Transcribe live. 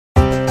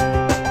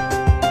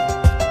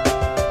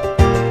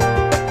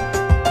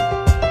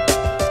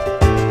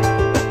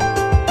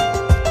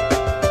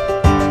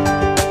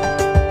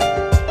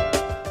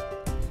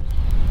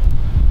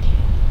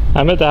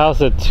I'm at the house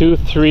at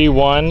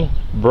 231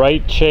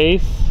 Bight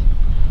Chase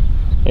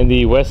in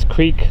the West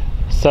Creek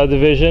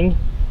subdivision.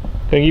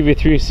 Gonna give you a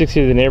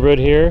 360 of the neighborhood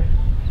here.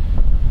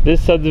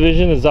 This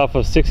subdivision is off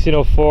of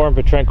 1604 on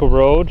Petrenko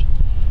Road.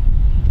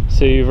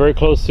 So you're very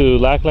close to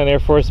Lackland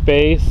Air Force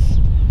Base,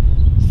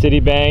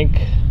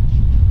 Citibank,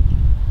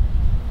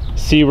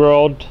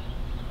 SeaWorld,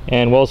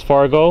 and Wells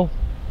Fargo.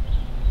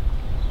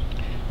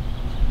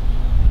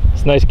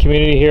 It's a nice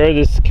community here.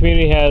 This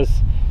community has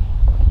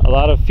a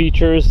lot of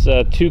features,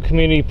 2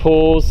 community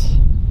pools,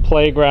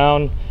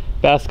 playground,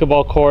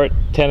 basketball court,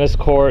 tennis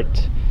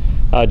court,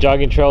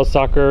 jogging trails,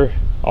 soccer,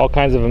 all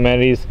kinds of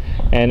amenities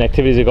and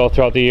activities that go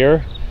throughout the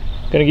year.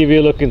 Going to give you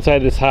a look inside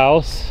this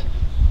house.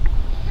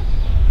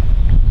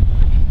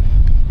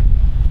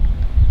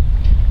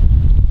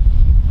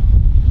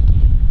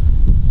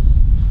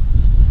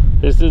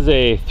 This is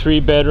a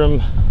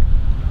 3-bedroom,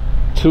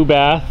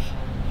 2-bath.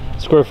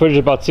 Square footage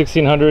about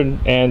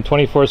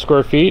 1,624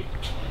 square feet.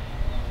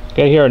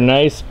 Got here a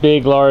nice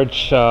big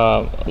large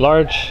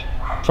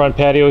front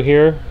patio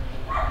here.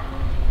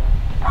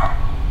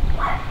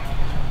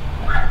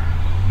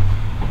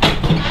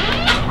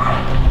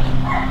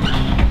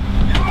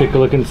 Take a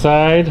look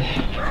inside.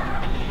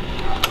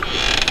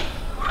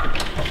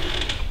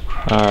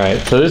 Alright,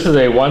 so this is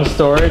a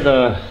 1-story.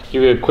 Gonna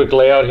give you a quick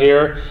layout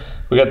here.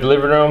 We got the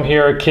living room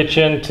here,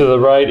 kitchen. To the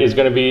right is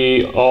going to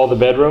be all the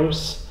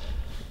bedrooms.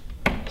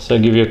 So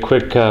I'll give you a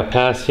quick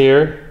pass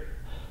here.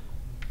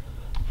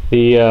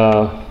 You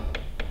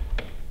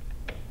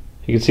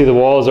can see the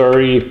walls are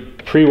already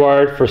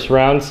pre-wired for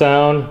surround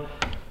sound.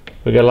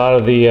 We got a lot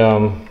of the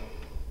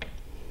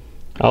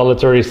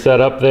outlets already set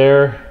up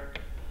there.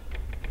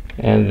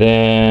 And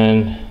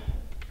then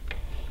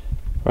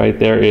right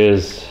there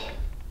is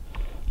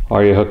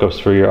all your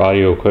hookups for your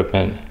audio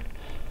equipment.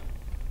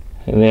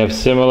 And they have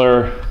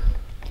similar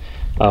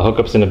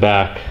hookups in the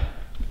back,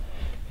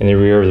 in the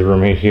rear of the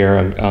room right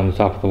here on the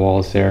top of the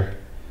walls there.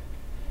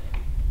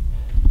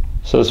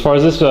 So as far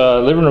as this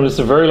living room, it's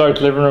a very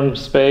large living room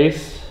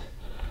space.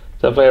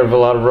 Definitely have a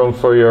lot of room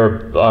for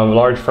your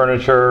large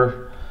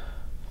furniture,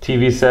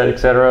 TV set,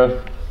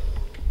 etc.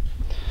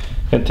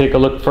 And take a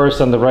look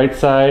first on the right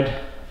side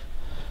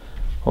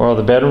where all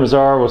the bedrooms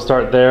are. We'll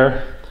start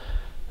there.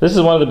 This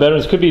is one of the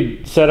bedrooms. Could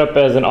be set up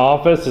as an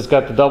office. It's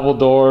got the double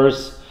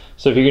doors.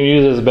 So if you can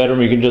use it as a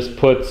bedroom, you can just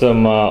put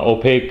some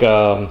opaque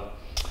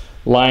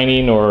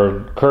lining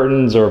or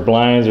curtains or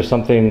blinds or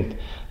something.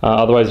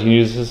 Otherwise you can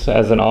use this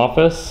as an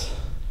office.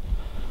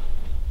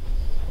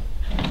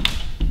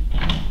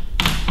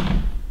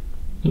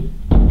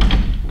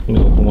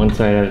 Open one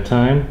side at a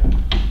time.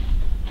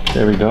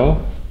 There we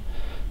go.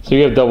 So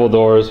you have double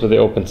doors where they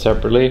open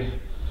separately.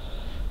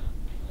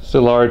 It's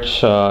a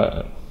large,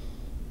 I'd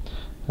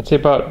say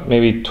about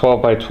maybe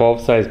 12 by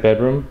 12 size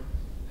bedroom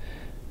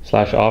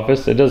slash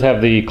office. It does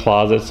have the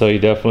closet, so it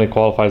definitely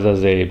qualifies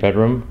as a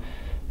bedroom.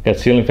 Got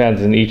ceiling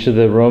fans in each of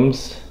the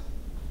rooms.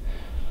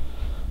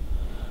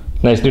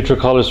 Nice neutral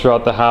colors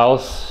throughout the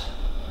house,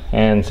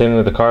 and same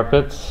with the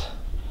carpets.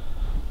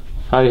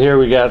 Out here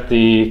we got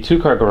the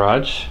 2-car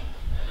garage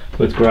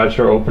with garage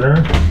door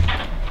opener.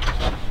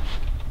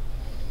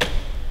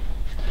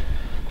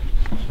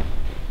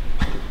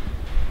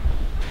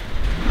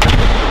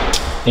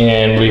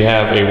 And we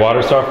have a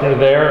water softener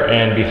there,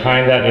 and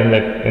behind that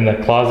in the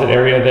closet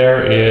area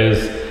there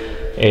is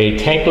a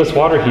tankless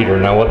water heater.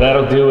 Now what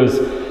that'll do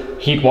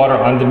is heat water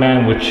on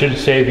demand, which should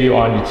save you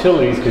on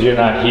utilities because you're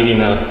not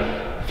heating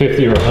a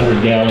 50 or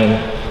 100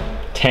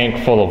 gallon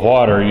tank full of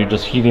water. You're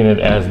just heating it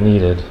as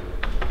needed.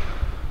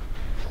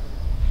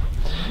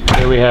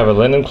 Here we have a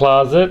linen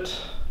closet.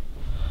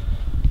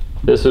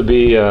 This would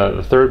be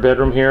the 3rd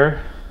bedroom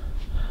here.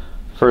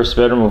 First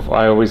bedroom,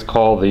 I always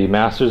call the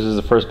masters is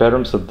the 1st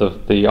bedroom, so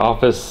the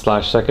office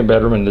slash 2nd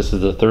bedroom, and this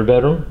is the 3rd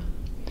bedroom.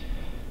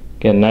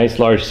 Again, nice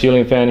large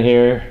ceiling fan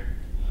here.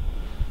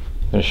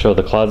 I'm going to show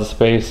the closet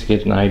space,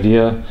 get an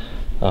idea.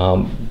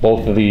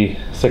 Both of the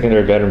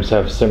secondary bedrooms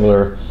have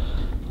similar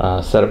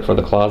setup for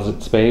the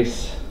closet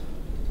space.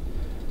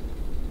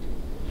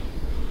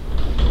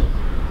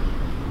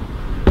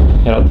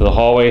 Head out to the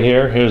hallway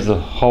here. Here's the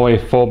hallway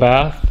full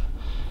bath.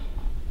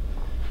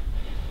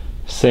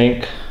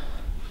 Sink.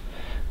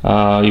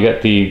 You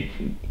got the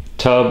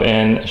tub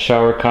and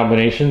shower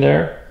combination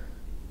there.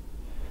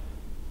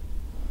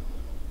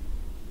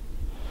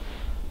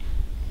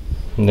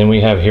 And then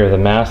we have here the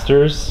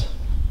masters.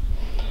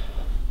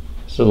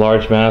 It's a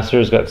large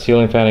masters, got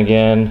ceiling fan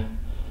again,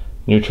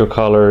 neutral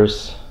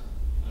colors.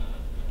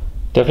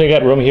 Definitely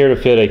got room here to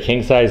fit a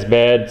king size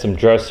bed, some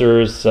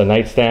dressers,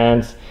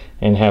 nightstands,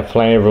 and have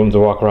plenty of room to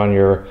walk around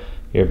your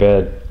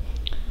bed.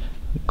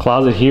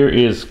 Closet here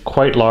is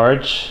quite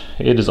large.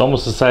 It is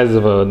almost the size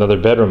of another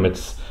bedroom.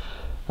 It's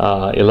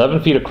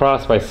 11 feet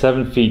across by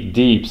 7 feet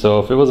deep. So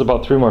if it was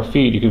about 3 more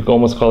feet, you could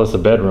almost call this a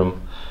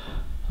bedroom.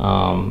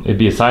 It'd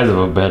be the size of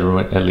a bedroom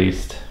at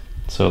least.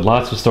 So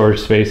lots of storage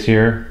space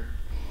here.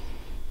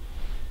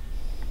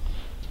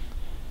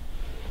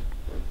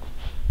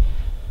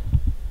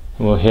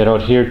 We'll head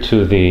out here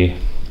to the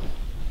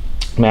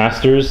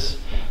master's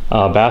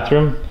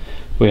bathroom.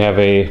 We have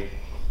a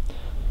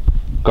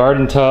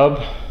garden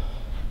tub,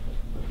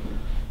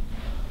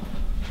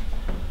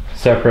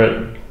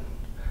 separate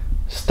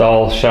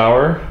stall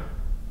shower,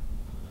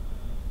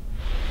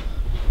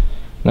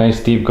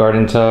 nice deep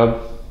garden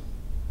tub,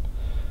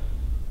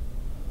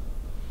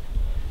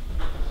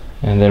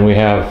 and then we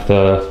have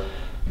the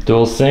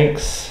dual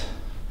sinks,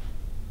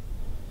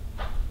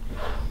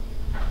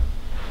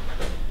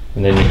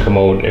 and then your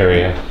commode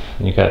area,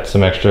 and you got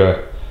some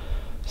extra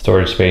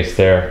storage space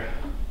there.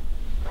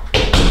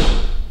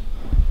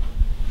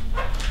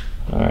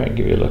 All right,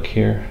 give you a look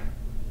here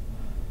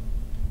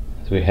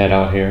as we head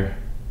out here.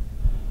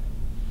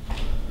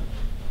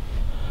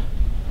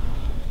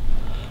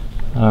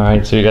 All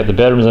right, so you got the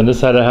bedrooms on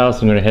this side of the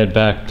house. I'm going to head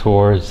back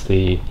towards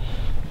the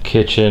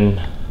kitchen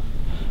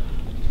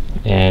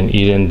and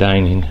eat-in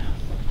dining.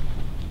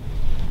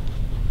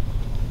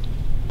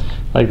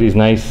 I like these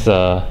nice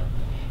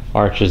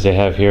arches they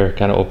have here.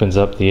 Kind of opens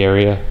up the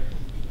area.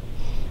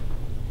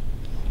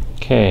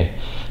 Okay,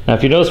 now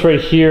if you notice right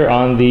here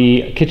on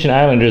the kitchen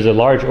island, there's a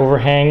large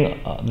overhang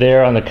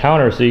there on the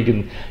counter, so you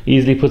can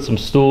easily put some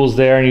stools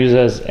there and use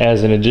it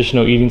as an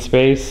additional eating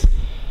space.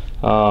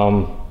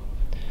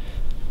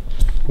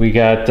 We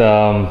got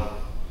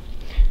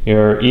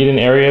your eat-in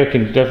area,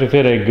 can definitely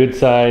fit a good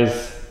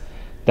size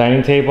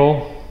dining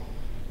table.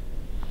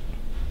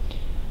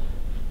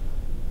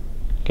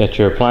 Got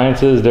your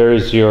appliances.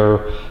 There's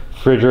your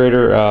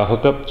refrigerator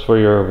hookups for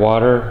your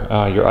water,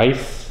 your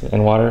ice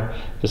and water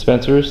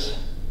dispensers.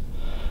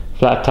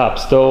 Flat top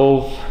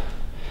stove,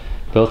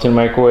 built-in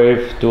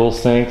microwave, dual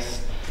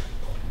sinks,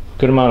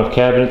 good amount of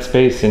cabinet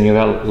space, and you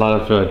got a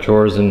lot of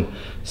drawers and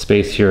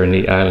space here in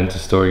the island to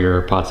store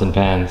your pots and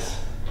pans.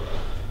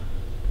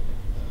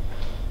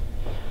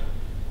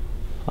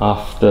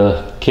 Off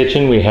the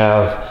kitchen we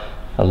have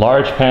a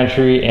large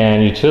pantry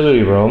and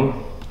utility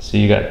room, so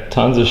you got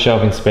tons of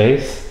shelving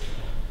space.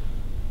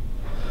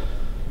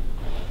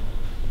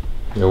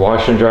 Your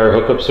washer and dryer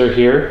hookups are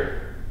here.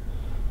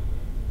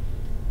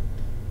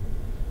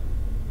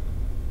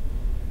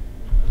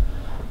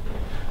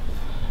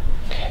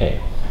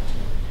 Okay.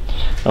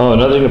 Oh,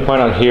 another thing to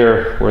point out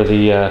here where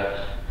the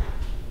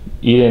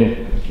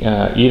eat-in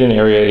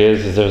area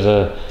is there's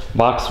a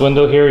box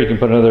window here. You can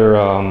put another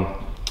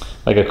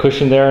like a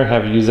cushion there,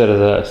 have you use that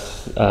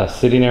as a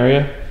sitting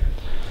area.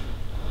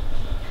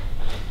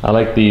 I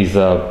like these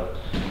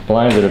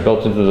blinds that are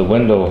built into the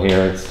window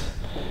here.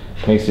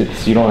 It makes it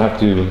so you don't have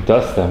to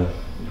dust them.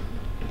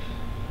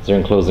 They're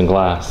enclosed in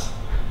glass.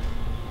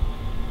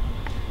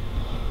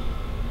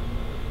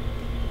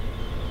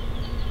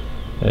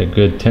 A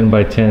good 10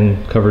 by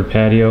 10 covered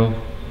patio.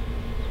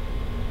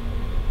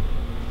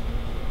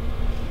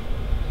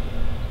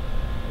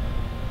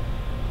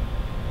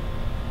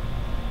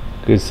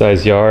 Good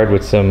sized yard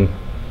with some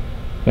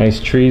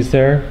nice trees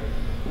there.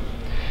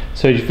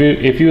 So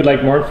if you would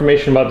like more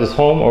information about this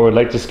home or would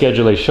like to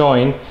schedule a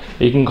showing,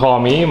 you can call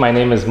me. My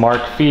name is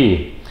Mark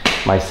Fee.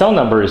 My cell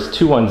number is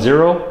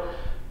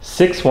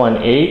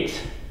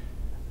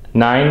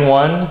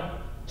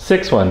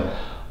 210-618-9161.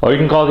 Or you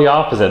can call the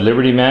office at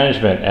Liberty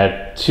Management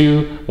at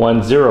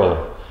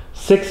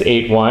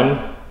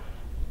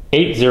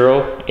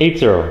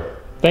 210-681-8080.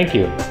 Thank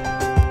you.